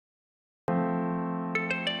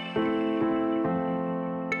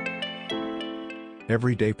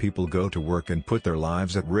Every day people go to work and put their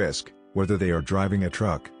lives at risk, whether they are driving a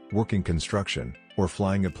truck, working construction, or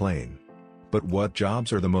flying a plane. But what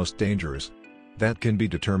jobs are the most dangerous? That can be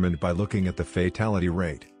determined by looking at the fatality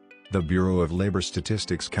rate. The Bureau of Labor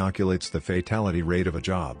Statistics calculates the fatality rate of a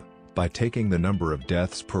job by taking the number of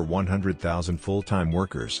deaths per 100,000 full-time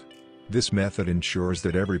workers. This method ensures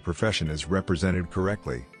that every profession is represented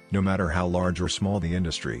correctly, no matter how large or small the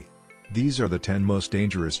industry. These are the 10 most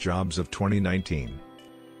dangerous jobs of 2019.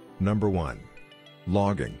 Number 1.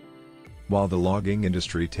 Logging. While the logging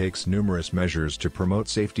industry takes numerous measures to promote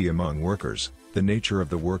safety among workers, the nature of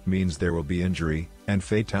the work means there will be injury and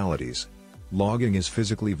fatalities. Logging is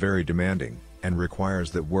physically very demanding, and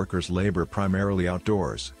requires that workers labor primarily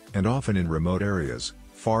outdoors, and often in remote areas,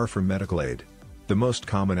 far from medical aid. The most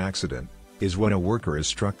common accident is when a worker is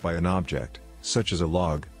struck by an object, such as a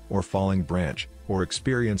log, or falling branch, or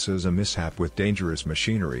experiences a mishap with dangerous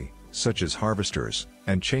machinery, such as harvesters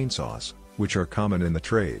and chainsaws, which are common in the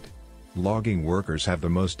trade. Logging workers have the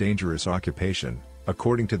most dangerous occupation,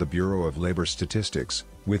 according to the Bureau of Labor Statistics,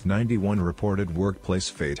 with 91 reported workplace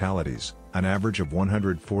fatalities, an average of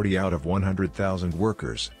 140 out of 100,000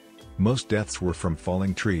 workers. Most deaths were from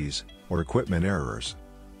falling trees, or equipment errors.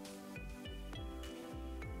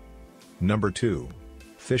 Number 2.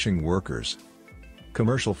 Fishing workers.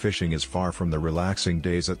 Commercial fishing is far from the relaxing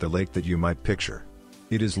days at the lake that you might picture.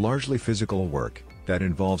 It is largely physical work that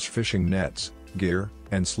involves fishing nets, gear,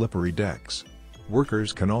 and slippery decks.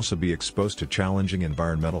 Workers can also be exposed to challenging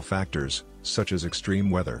environmental factors, such as extreme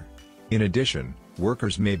weather. In addition,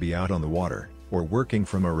 workers may be out on the water, or working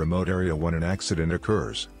from a remote area when an accident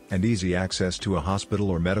occurs, and easy access to a hospital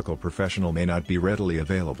or medical professional may not be readily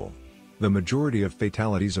available. The majority of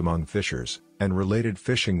fatalities among fishers and related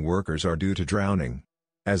fishing workers are due to drowning.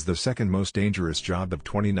 As the second most dangerous job of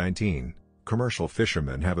 2019, commercial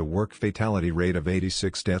fishermen have a work fatality rate of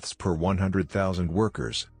 86 deaths per 100,000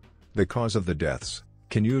 workers. The cause of the deaths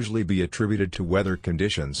can usually be attributed to weather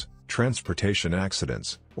conditions, transportation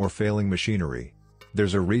accidents, or failing machinery.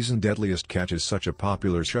 There's a reason Deadliest Catch is such a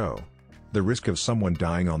popular show. The risk of someone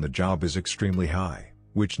dying on the job is extremely high,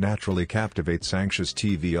 which naturally captivates anxious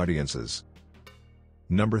TV audiences.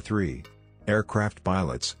 Number 3. Aircraft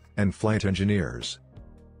pilots and flight engineers.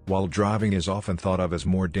 While driving is often thought of as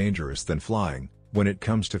more dangerous than flying, when it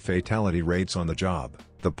comes to fatality rates on the job,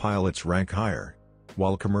 the pilots rank higher.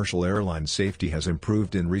 While commercial airline safety has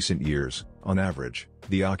improved in recent years, on average,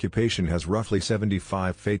 the occupation has roughly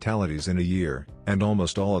 75 fatalities in a year, and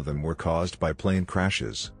almost all of them were caused by plane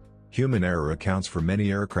crashes. Human error accounts for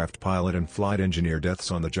many aircraft pilot and flight engineer deaths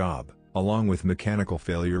on the job, along with mechanical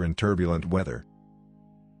failure and turbulent weather.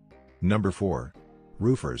 Number 4.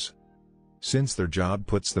 Roofers. Since their job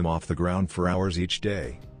puts them off the ground for hours each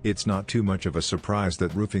day, it's not too much of a surprise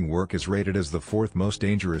that roofing work is rated as the fourth most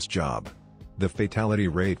dangerous job. The fatality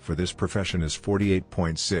rate for this profession is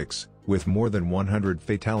 48.6, with more than 100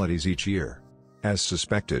 fatalities each year. As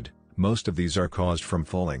suspected, most of these are caused from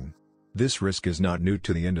falling. This risk is not new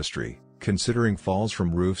to the industry, considering falls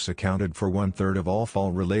from roofs accounted for 1/3 of all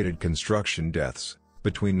fall-related construction deaths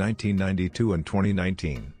between 1992 and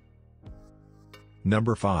 2019.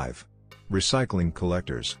 Number 5. Recycling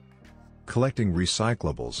collectors. Collecting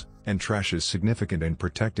recyclables and trash is significant in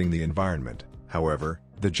protecting the environment. However,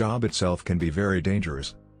 the job itself can be very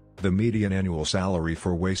dangerous. The median annual salary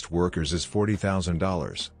for waste workers is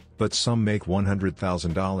 $40,000, but some make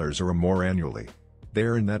 $100,000 or more annually. They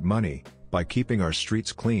earn that money by keeping our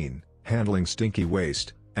streets clean, handling stinky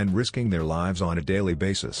waste, and risking their lives on a daily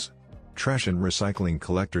basis. Trash and recycling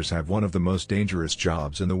collectors have one of the most dangerous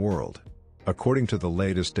jobs in the world. According to the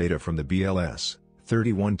latest data from the BLS,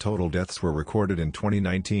 31 total deaths were recorded in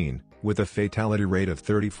 2019, with a fatality rate of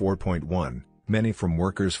 34.1, many from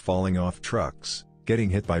workers falling off trucks, getting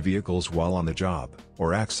hit by vehicles while on the job,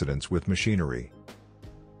 or accidents with machinery.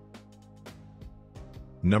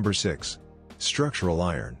 Number 6. Structural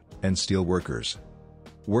iron and steel workers.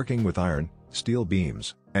 Working with iron, steel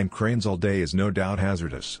beams, and cranes all day is no doubt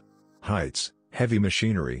hazardous. Heights, heavy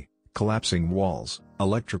machinery, collapsing walls,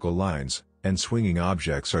 electrical lines, and swinging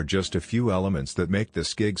objects are just a few elements that make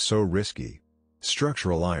this gig so risky.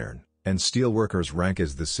 Structural iron and steel workers rank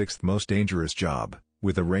as the sixth most dangerous job,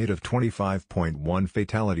 with a rate of 25.1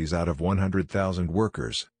 fatalities out of 100,000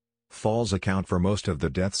 workers. Falls account for most of the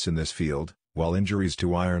deaths in this field, while injuries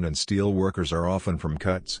to iron and steel workers are often from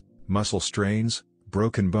cuts, muscle strains,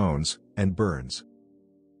 broken bones, and burns.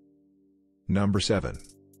 Number 7.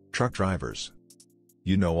 Truck drivers.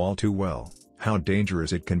 You know all too well how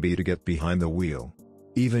dangerous it can be to get behind the wheel.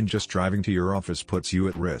 Even just driving to your office puts you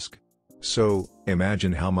at risk. So,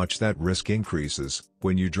 imagine how much that risk increases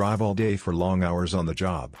when you drive all day for long hours on the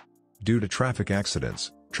job. Due to traffic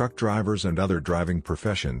accidents, truck drivers and other driving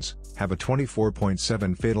professions have a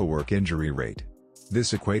 24.7 fatal work injury rate.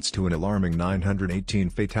 This equates to an alarming 918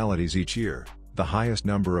 fatalities each year, the highest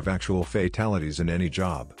number of actual fatalities in any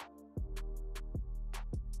job.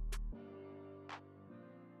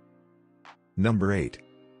 Number 8.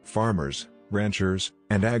 Farmers, ranchers,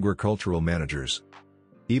 and agricultural managers.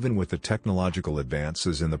 Even with the technological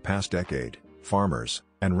advances in the past decade, farmers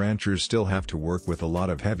and ranchers still have to work with a lot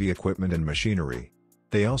of heavy equipment and machinery.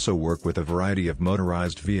 They also work with a variety of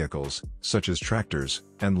motorized vehicles, such as tractors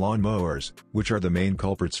and lawn mowers, which are the main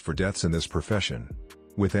culprits for deaths in this profession.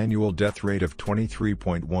 With annual death rate of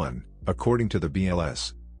 23.1, according to the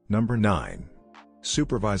BLS. Number 9.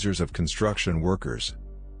 Supervisors of construction workers.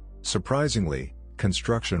 Surprisingly,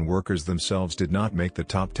 construction workers themselves did not make the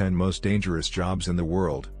top 10 most dangerous jobs in the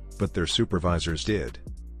world, but their supervisors did.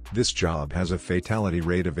 This job has a fatality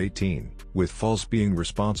rate of 18, with falls being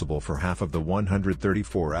responsible for half of the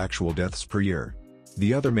 134 actual deaths per year.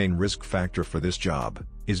 The other main risk factor for this job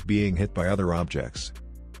is being hit by other objects.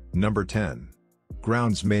 Number 10.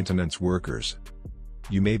 Grounds maintenance workers.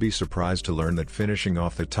 You may be surprised to learn that finishing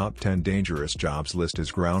off the top 10 dangerous jobs list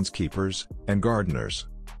is groundskeepers and gardeners.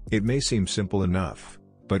 It may seem simple enough,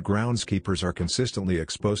 but groundskeepers are consistently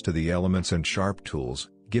exposed to the elements and sharp tools,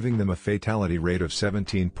 giving them a fatality rate of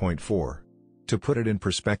 17.4. To put it in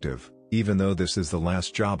perspective, even though this is the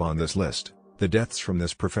last job on this list, the deaths from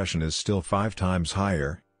this profession is still 5 times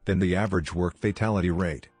higher than the average work fatality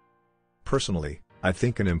rate. Personally, I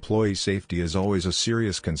think an employee's safety is always a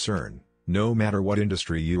serious concern, no matter what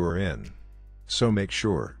industry you are in. So make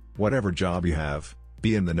sure, whatever job you have,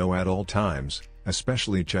 be in the know at all times,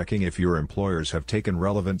 especially checking if your employers have taken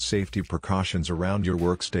relevant safety precautions around your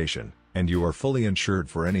workstation, and you are fully insured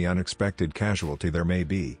for any unexpected casualty there may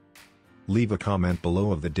be. Leave a comment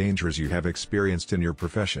below of the dangers you have experienced in your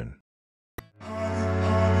profession.